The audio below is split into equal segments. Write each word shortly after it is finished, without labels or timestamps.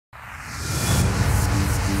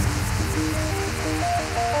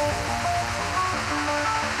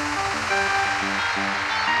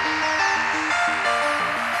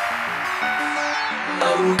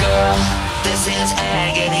Girl, this is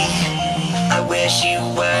agony. I wish you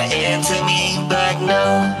were into me, but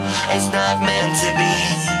no, it's not meant to be.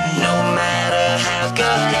 No matter how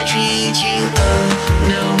good I treat you, oh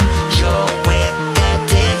no, you're